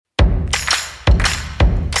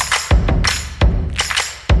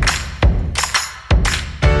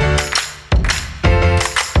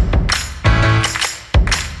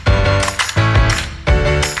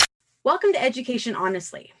Welcome to Education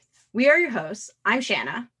Honestly. We are your hosts. I'm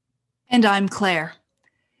Shanna. And I'm Claire.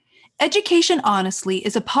 Education Honestly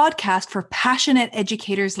is a podcast for passionate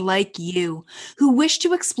educators like you who wish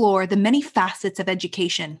to explore the many facets of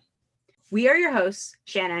education. We are your hosts,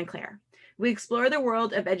 Shanna and Claire. We explore the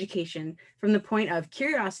world of education from the point of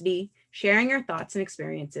curiosity, sharing our thoughts and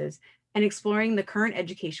experiences, and exploring the current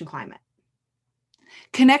education climate.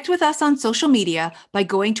 Connect with us on social media by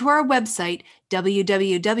going to our website,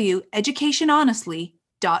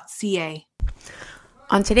 www.educationhonestly.ca.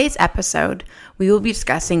 On today's episode, we will be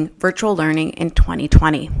discussing virtual learning in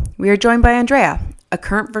 2020. We are joined by Andrea, a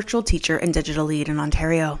current virtual teacher and digital lead in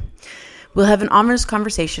Ontario. We'll have an honest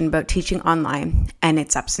conversation about teaching online and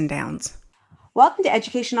its ups and downs. Welcome to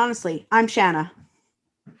Education Honestly. I'm Shanna.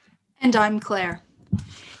 And I'm Claire.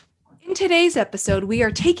 In today's episode, we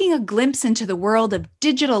are taking a glimpse into the world of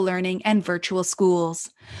digital learning and virtual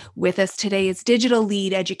schools. With us today is digital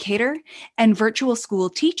lead educator and virtual school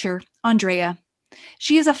teacher, Andrea.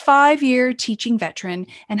 She is a 5-year teaching veteran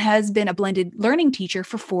and has been a blended learning teacher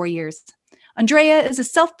for 4 years. Andrea is a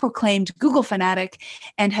self-proclaimed Google fanatic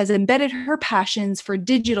and has embedded her passions for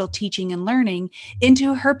digital teaching and learning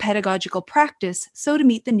into her pedagogical practice so to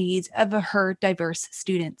meet the needs of her diverse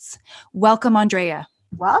students. Welcome, Andrea.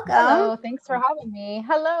 Welcome. Hello, thanks for having me.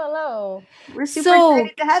 Hello. We're super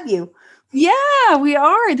excited to have you. Yeah, we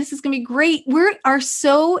are. This is going to be great. We are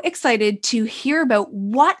so excited to hear about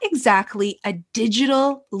what exactly a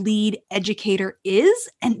digital lead educator is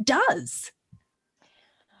and does.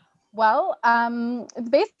 Well, it's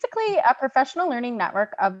basically a professional learning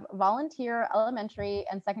network of volunteer elementary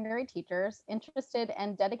and secondary teachers interested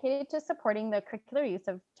and dedicated to supporting the curricular use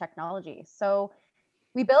of technology. So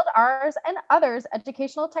we build ours and others'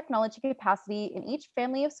 educational technology capacity in each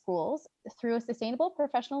family of schools through a sustainable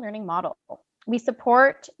professional learning model. We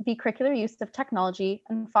support the curricular use of technology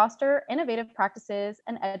and foster innovative practices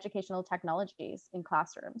and educational technologies in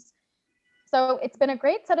classrooms. So it's been a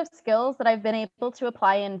great set of skills that I've been able to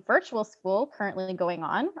apply in virtual school currently going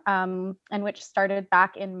on, and which started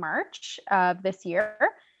back in March of this year.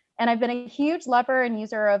 And I've been a huge lover and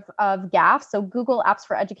user of GAF, so Google Apps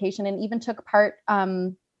for Education, and even took part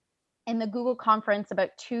in the Google conference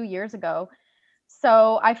about 2 years ago.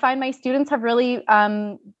 So I find my students have really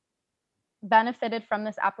benefited from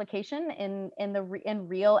this application in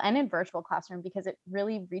real and in virtual classroom because it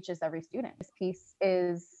really reaches every student. This piece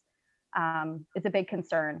is a big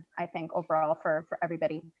concern, I think, overall for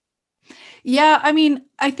everybody. Yeah, I mean,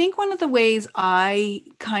 I think one of the ways I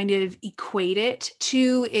kind of equate it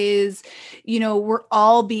to is, we're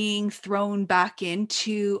all being thrown back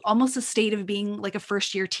into almost a state of being like a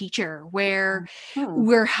first year teacher where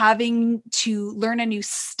we're having to learn a new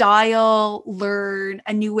style, learn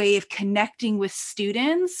a new way of connecting with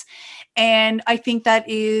students. And I think that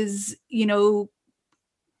is,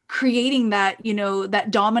 creating that, that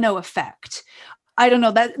domino effect. I don't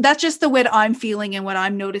know, that's just the way I'm feeling and what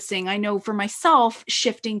I'm noticing. I know for myself,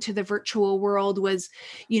 shifting to the virtual world was,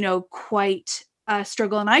 quite a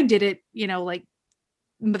struggle. And I did it, like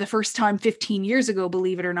the first time 15 years ago,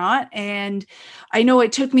 believe it or not. And I know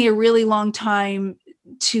it took me a really long time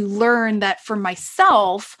to learn that for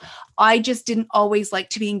myself, I just didn't always like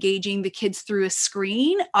to be engaging the kids through a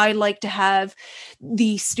screen. I like to have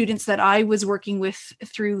the students that I was working with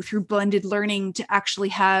through blended learning to actually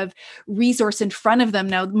have resource in front of them.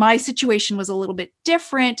 Now, my situation was a little bit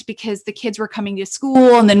different because the kids were coming to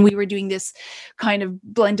school and then we were doing this kind of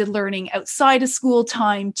blended learning outside of school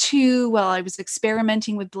time too, while I was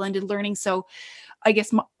experimenting with blended learning. So I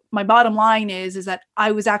guess my bottom line is that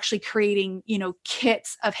I was actually creating,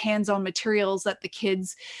 kits of hands-on materials that the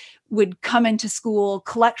kids would come into school,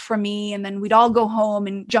 collect from me, and then we'd all go home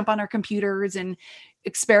and jump on our computers and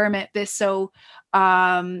experiment this. So,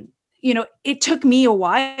 it took me a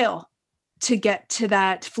while to get to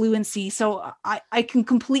that fluency. So I can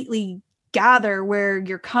completely gather where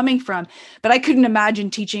you're coming from, but I couldn't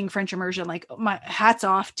imagine teaching French immersion. Like, my hats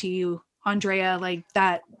off to you, Andrea. Like,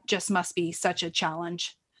 that just must be such a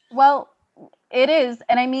challenge. Well, it is.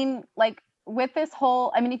 And I mean, like with this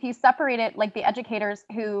whole, if you separate it, like the educators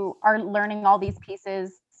who are learning all these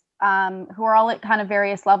pieces, who are all at kind of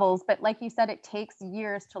various levels, but like you said, it takes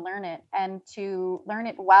years to learn it and to learn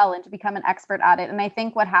it well and to become an expert at it. And I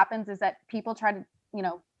think what happens is that people try to,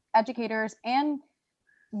 educators and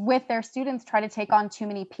with their students try to take on too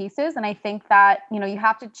many pieces. And I think that, you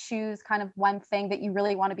have to choose kind of one thing that you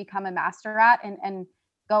really want to become a master at and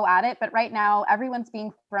go at it. But right now, everyone's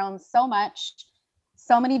being thrown so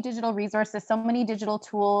many digital resources, so many digital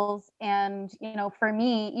tools. And, for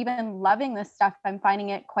me, even loving this stuff, I'm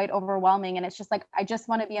finding it quite overwhelming. And it's just like, I just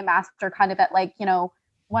want to be a master kind of at like,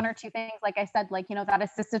 one or two things, like I said, like, that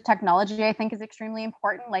assistive technology I think is extremely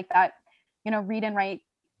important, like that, read and write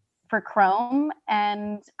for Chrome,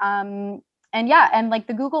 and yeah, and like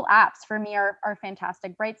the Google apps for me are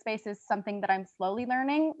fantastic. Brightspace is something that I'm slowly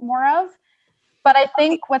learning more of, but I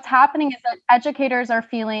think what's happening is that educators are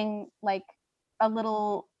feeling like a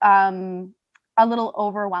little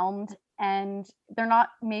overwhelmed, and they're not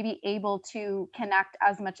maybe able to connect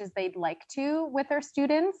as much as they'd like to with their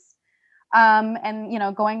students.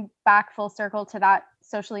 And going back full circle to that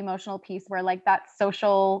social emotional piece, where like that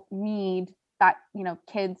social need that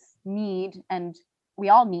kids need and we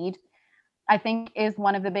all need, I think is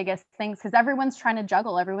one of the biggest things, because everyone's trying to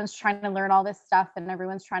juggle, everyone's trying to learn all this stuff, and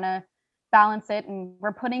everyone's trying to balance it, and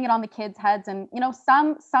we're putting it on the kids' heads. And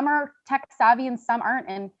some are tech savvy and some aren't,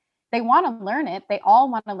 and they want to learn it. They all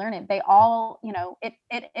want to learn it. They all, it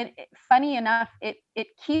funny enough, it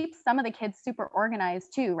keeps some of the kids super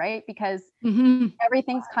organized too, right? Because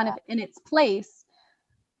everything's kind of in its place.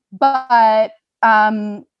 But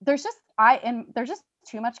there's just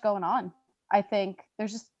too much going on. I think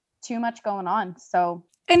there's just too much going on. So,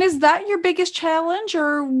 and is that your biggest challenge,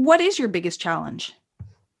 or what is your biggest challenge?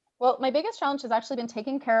 Well, my biggest challenge has actually been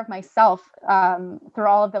taking care of myself through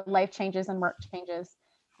all of the life changes and work changes.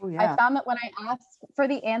 Oh, yeah. I found that when I ask for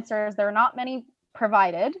the answers, there are not many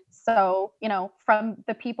provided. So, from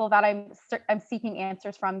the people that I'm seeking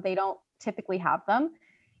answers from, they don't typically have them.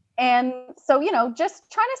 And so,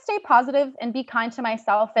 just trying to stay positive and be kind to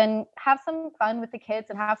myself and have some fun with the kids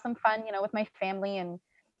and have some fun, with my family. And,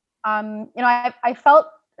 I felt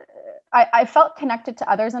connected to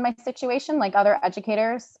others in my situation, like other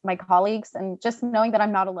educators, my colleagues, and just knowing that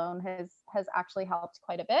I'm not alone has actually helped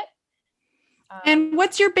quite a bit. And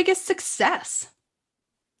what's your biggest success?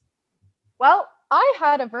 Well, I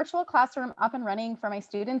had a virtual classroom up and running for my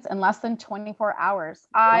students in less than 24 hours.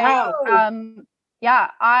 Wow.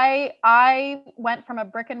 I went from a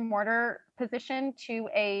brick and mortar position to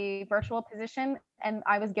a virtual position, and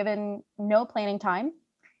I was given no planning time.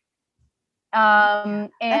 And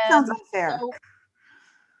that sounds unfair. So,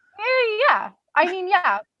 yeah. I mean,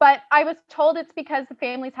 yeah, but I was told it's because the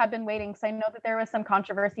families had been waiting. So I know that there was some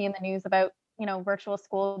controversy in the news about, virtual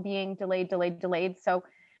school being delayed. So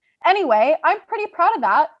anyway, I'm pretty proud of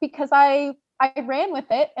that, because I ran with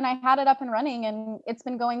it and I had it up and running, and it's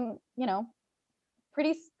been going,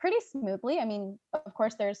 pretty smoothly. I mean, of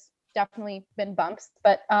course, there's definitely been bumps,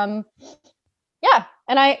 but yeah.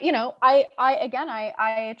 And I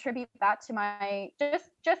attribute that to my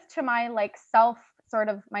just to my like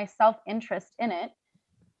my self-interest in it.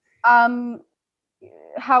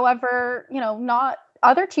 However, not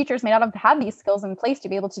other teachers may not have had these skills in place to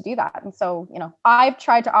be able to do that. And so, I've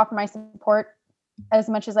tried to offer my support as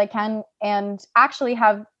much as I can, and actually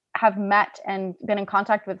have met and been in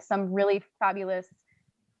contact with some really fabulous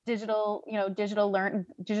digital lead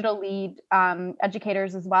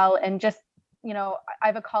educators as well. And just, I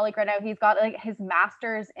have a colleague right now, he's got like his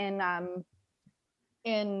master's in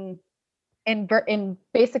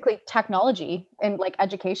basically technology and like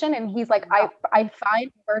education. And he's like, I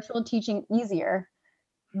find virtual teaching easier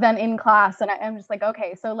than in class. And I'm just like,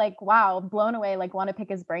 okay, so like, wow, blown away, like want to pick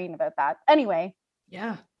his brain about that. Anyway.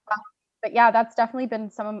 Yeah. But yeah, that's definitely been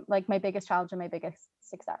some of like my biggest challenge and my biggest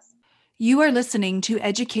success. You are listening to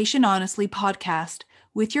Education Honestly podcast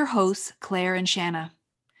with your hosts, Claire and Shanna.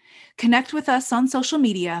 Connect with us on social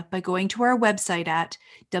media by going to our website at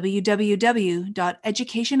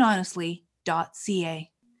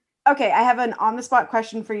www.educationhonestly.ca. Okay, I have an on-the-spot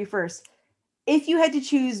question for you first. If you had to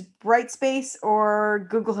choose Brightspace or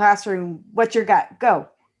Google Classroom, what's your gut? Go.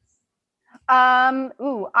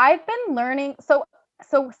 I've been learning. So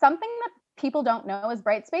something that people don't know is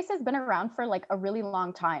Brightspace has been around for like a really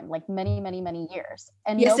long time, like many, many, many years.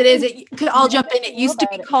 And yes, it is. I'll jump in. It used to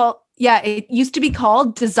be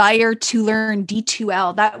called Desire to Learn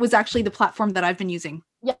D2L. That was actually the platform that I've been using.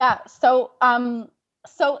 Yeah. So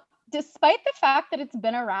despite the fact that it's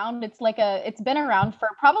been around, it's been around for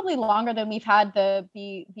probably longer than we've had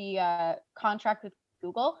the contract with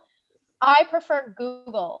Google. I prefer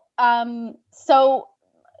Google. So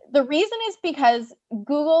the reason is because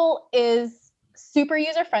Google is super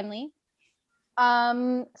user-friendly,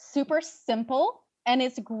 super simple, and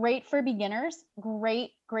it's great for beginners.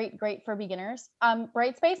 Great for beginners.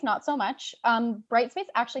 Brightspace, not so much. Brightspace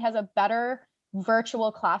actually has a better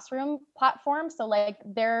virtual classroom platform. So like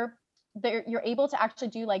you're able to actually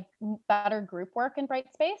do like better group work in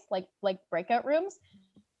Brightspace, like breakout rooms.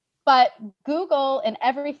 But Google and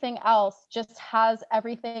everything else just has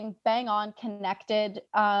everything bang on connected.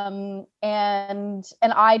 And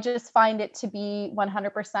I just find it to be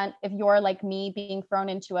 100%, if you're like me being thrown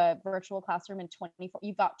into a virtual classroom in 24,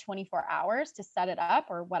 you've got 24 hours to set it up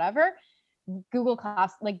or whatever. Google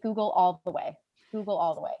all the way. Google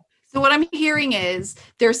all the way. So what I'm hearing is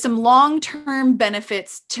there's some long-term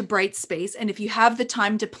benefits to Brightspace. And if you have the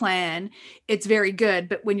time to plan, it's very good.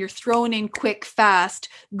 But when you're thrown in quick, fast,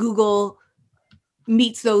 Google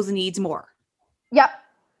meets those needs more. Yep,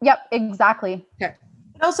 exactly. Okay.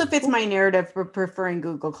 It also fits my narrative for preferring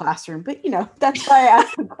Google Classroom, but that's why I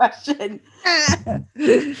asked the question.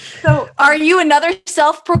 So are you another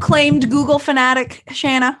self-proclaimed Google fanatic,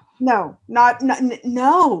 Shanna? No.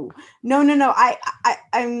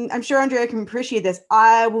 I'm sure Andrea can appreciate this.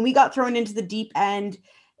 When we got thrown into the deep end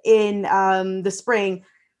in the spring,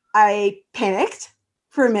 I panicked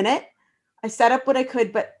for a minute. I set up what I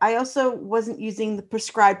could, but I also wasn't using the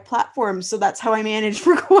prescribed platform. So that's how I managed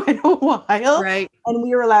for quite a while. Right. And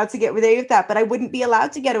we were allowed to get away with that, but I wouldn't be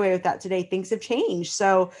allowed to get away with that today. Things have changed.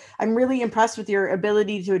 So I'm really impressed with your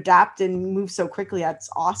ability to adapt and move so quickly. That's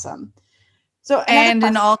awesome. So, and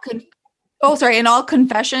in all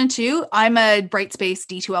confession too, I'm a Brightspace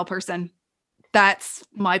D2L person. That's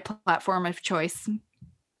my platform of choice.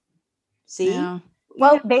 See,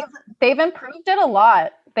 well, they've improved it a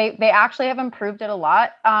lot. They actually have improved it a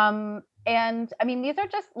lot. And I mean, these are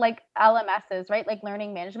just like LMSs, right? Like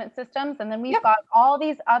learning management systems. And then we've got all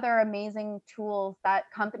these other amazing tools that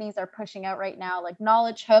companies are pushing out right now, like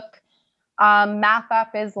Knowledge Hook.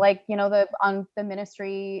 MathUp is like, the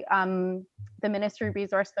ministry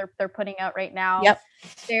resource they're putting out right now. Yep.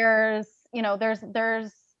 There's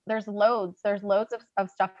loads of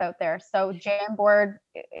stuff out there. So Jamboard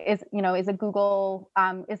is a Google,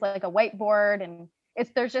 is like a whiteboard, and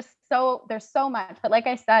there's so much. But like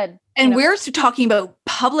I said, and we're talking about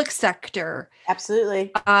public sector.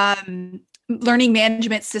 Absolutely. Learning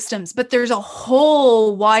management systems, but there's a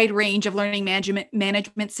whole wide range of learning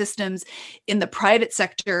management systems in the private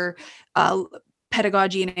sector,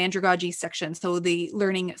 pedagogy and andragogy section. So the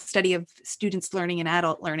study of students learning and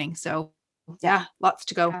adult learning. So yeah, lots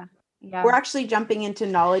to go. Yeah. We're actually jumping into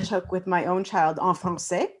Knowledge Hook with my own child en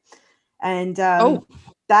français. And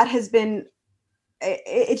that has been,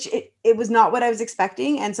 it was not what I was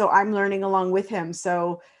expecting. And so I'm learning along with him.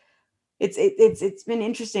 So it's been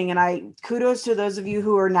interesting, and kudos to those of you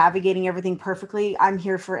who are navigating everything perfectly. I'm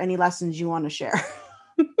here for any lessons you want to share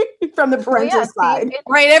from the parental side.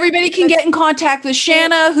 Right. Everybody can get in contact with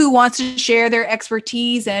Shanna, who wants to share their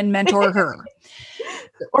expertise and mentor her.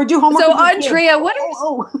 Or do homework. So Andrea,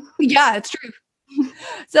 yeah, it's true.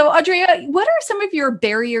 So Andrea, what are some of your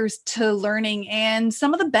barriers to learning and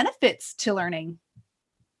some of the benefits to learning?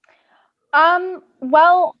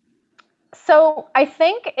 Well, so I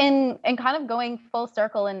think in kind of going full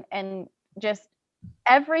circle and just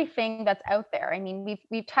everything that's out there. I mean, we've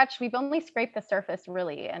only scraped the surface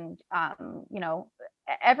really. And,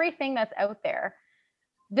 everything that's out there,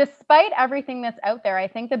 despite everything that's out there, I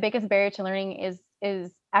think the biggest barrier to learning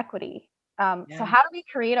is equity. So how do we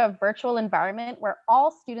create a virtual environment where all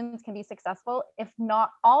students can be successful if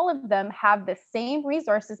not all of them have the same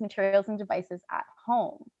resources, materials, and devices at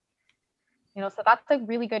home? So that's a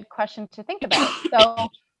really good question to think about. So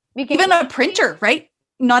we can even a printer, right?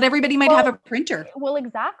 Not everybody might have a printer. Well,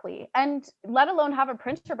 exactly. And let alone have a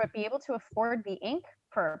printer, but be able to afford the ink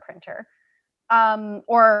for a printer.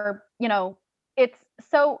 It's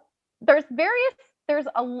so there's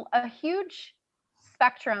a huge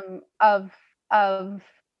spectrum of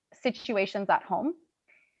situations at home.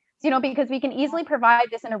 Because we can easily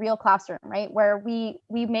provide this in a real classroom, right? Where we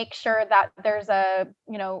make sure that there's the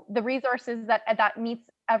resources that meets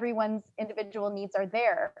everyone's individual needs are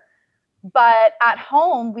there. But at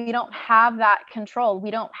home, we don't have that control.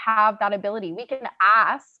 We don't have that ability. We can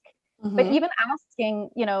ask, but even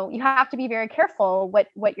asking, you have to be very careful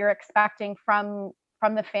what you're expecting from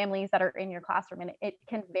the families that are in your classroom, and it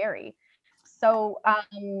can vary. So,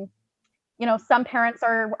 some parents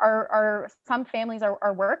some families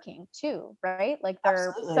are working too, right? Like they're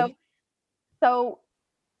Absolutely. so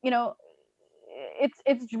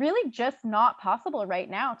it's really just not possible right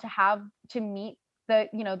now to meet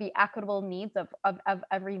the equitable needs of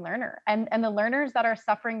every learner, and the learners that are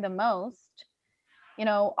suffering the most,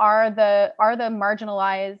 are the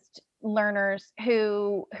marginalized learners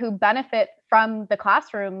who benefit from the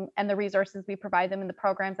classroom and the resources we provide them in the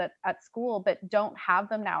programs at school, but don't have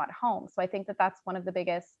them now at home. So I think that's one of the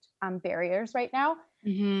biggest barriers right now.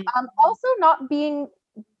 Also not being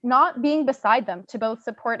beside them to both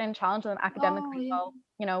support and challenge them academically. Well,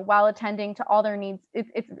 while attending to all their needs,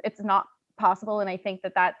 it's not possible. And I think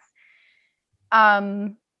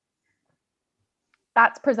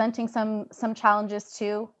that's presenting some challenges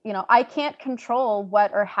too. I can't control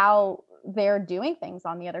what or how they're doing things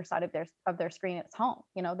on the other side of their screen at home.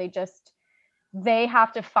 They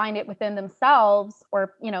have to find it within themselves,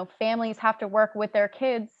 or families have to work with their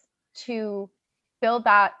kids to build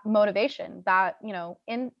that motivation, that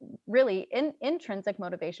intrinsic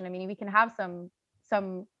motivation. I mean, we can have some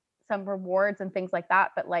rewards and things like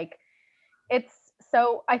that, but like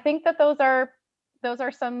so I think that those are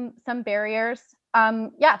some barriers.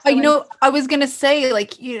 So I was gonna say,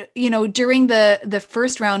 like, during the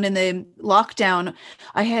first round in the lockdown,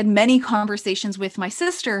 I had many conversations with my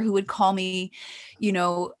sister, who would call me,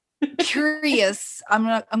 curious. I'm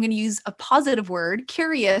going to use a positive word,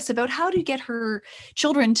 curious about how to get her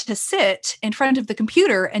children to sit in front of the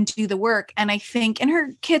computer and do the work. And I think, and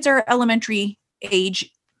her kids are elementary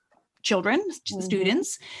age children,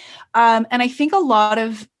 students. And I think a lot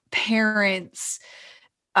of parents,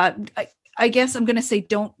 I guess I'm going to say,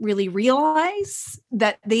 don't really realize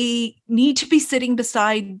that they need to be sitting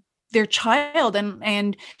beside their child.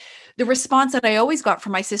 And the response that I always got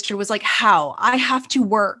from my sister was like, how? I have to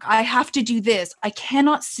work. I have to do this. I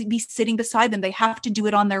cannot be sitting beside them. They have to do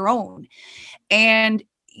it on their own. And,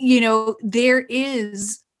 there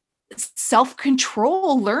is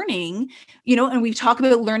self-control learning, and we've talked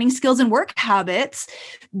about learning skills and work habits.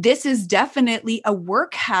 This is definitely a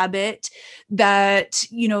work habit that,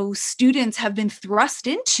 students have been thrust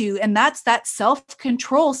into, and that's that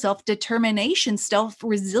self-control, self-determination,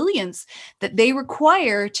 self-resilience that they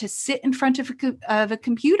require to sit in front of a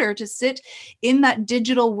computer, to sit in that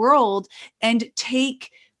digital world and take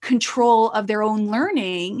control of their own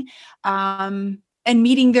learning, and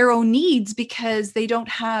meeting their own needs, because they don't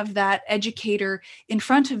have that educator in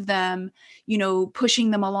front of them,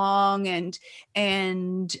 pushing them along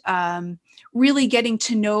and really getting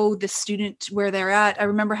to know the student where they're at. I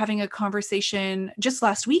remember having a conversation just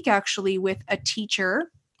last week, actually, with a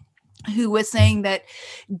teacher who was saying that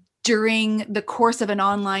during the course of an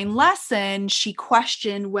online lesson, she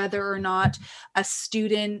questioned whether or not a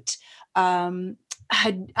student had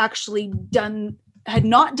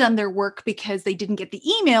not done their work because they didn't get the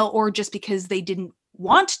email, or just because they didn't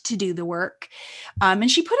want to do the work.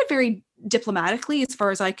 And she put it very diplomatically, as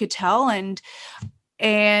far as I could tell.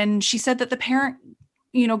 And she said that the parent,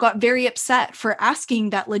 got very upset for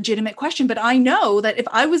asking that legitimate question. But I know that if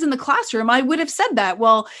I was in the classroom, I would have said that.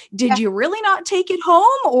 Well, did you really not take it home?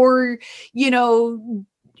 Or,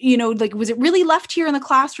 like, was it really left here in the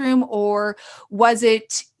classroom, or was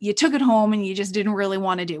it you took it home and you just didn't really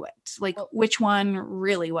want to do it? Like, which one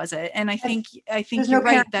really was it? And I think you're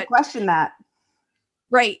right that question that.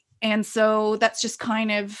 Right. And so that's just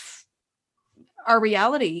kind of our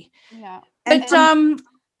reality. Yeah. But sorry,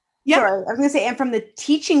 I was going to say, and from the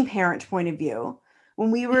teaching parent point of view, when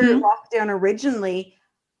we were locked down originally,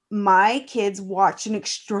 my kids watched an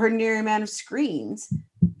extraordinary amount of screens,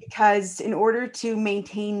 because in order to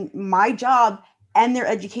maintain my job and their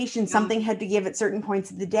education, something had to give at certain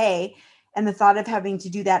points of the day. And the thought of having to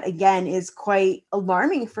do that again is quite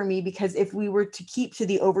alarming for me, because if we were to keep to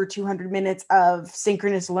the over 200 minutes of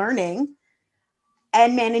synchronous learning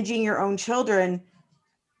and managing your own children,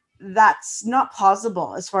 that's not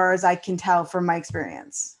possible, as far as I can tell from my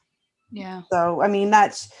experience. Yeah. So, I mean,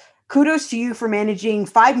 that's kudos to you for managing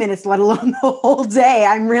 5 minutes, let alone the whole day.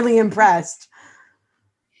 I'm really impressed.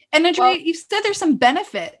 And Andrea, you said there's some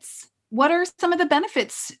benefits. What are some of the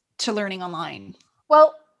benefits to learning online?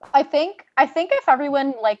 Well, I think if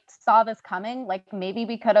everyone saw this coming, maybe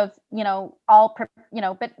we could have,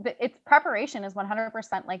 but its preparation is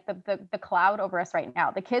 100% like the cloud over us right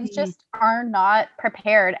now. The kids just are not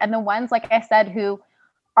prepared. And the ones, like I said, who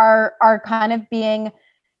are kind of being,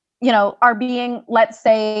 let's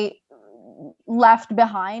say, left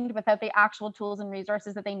behind without the actual tools and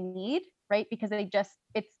resources that they need, right? Because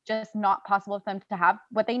it's just not possible for them to have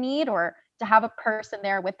what they need, or to have a person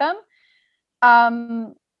there with them.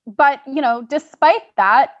 But, despite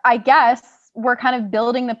that, I guess we're kind of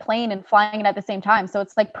building the plane and flying it at the same time. So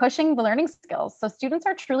it's like pushing the learning skills. So students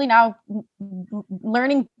are truly now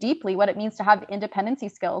learning deeply what it means to have independency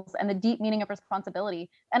skills and the deep meaning of responsibility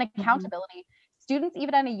and accountability. Students,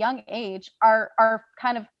 even at a young age, are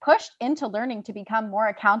kind of pushed into learning to become more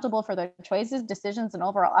accountable for their choices, decisions, and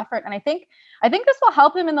overall effort. And I think this will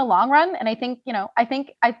help them in the long run. And I think in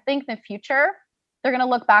the future, they're going to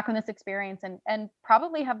look back on this experience and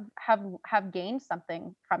probably have gained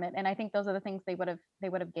something from it. And I think those are the things they would have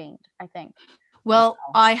gained, I think. Well,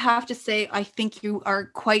 I have to say, I think you are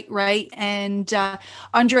quite right. And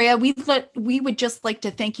Andrea, we would just like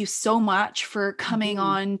to thank you so much for coming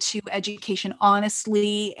on to Education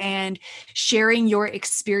Honestly and sharing your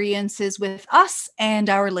experiences with us and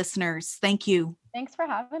our listeners. Thank you. Thanks for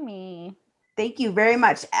having me. Thank you very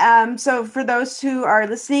much. So for those who are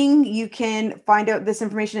listening, you can find out this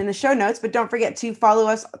information in the show notes, but don't forget to follow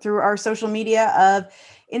us through our social media of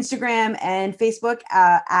Instagram and Facebook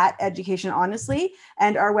at Education Honestly.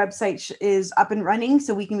 And our website is up and running,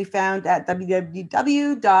 so we can be found at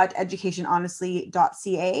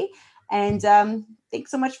www.educationhonestly.ca. And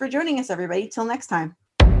thanks so much for joining us, everybody. Till next time.